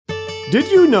Did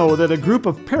you know that a group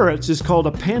of parrots is called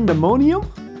a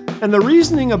pandemonium? And the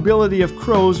reasoning ability of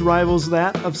crows rivals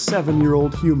that of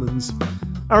 7-year-old humans.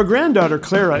 Our granddaughter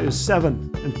Clara is 7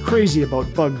 and crazy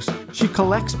about bugs. She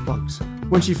collects bugs.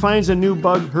 When she finds a new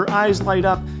bug, her eyes light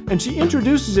up and she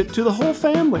introduces it to the whole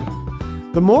family.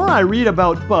 The more I read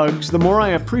about bugs, the more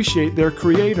I appreciate their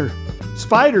creator.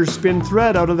 Spiders spin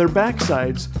thread out of their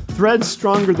backsides, threads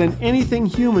stronger than anything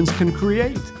humans can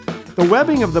create. The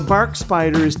webbing of the bark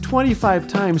spider is 25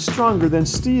 times stronger than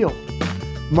steel.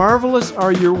 Marvelous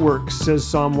are your works, says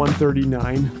Psalm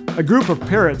 139. A group of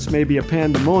parrots may be a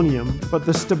pandemonium, but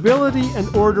the stability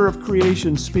and order of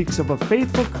creation speaks of a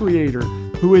faithful creator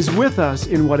who is with us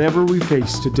in whatever we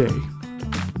face today.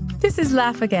 This is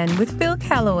Laugh Again with Phil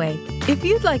Callaway. If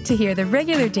you'd like to hear the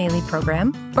regular daily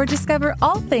program or discover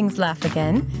all things Laugh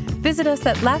Again, visit us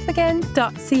at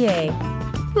laughagain.ca.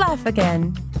 Laugh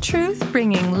Again, truth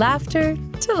bringing laughter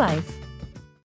to life.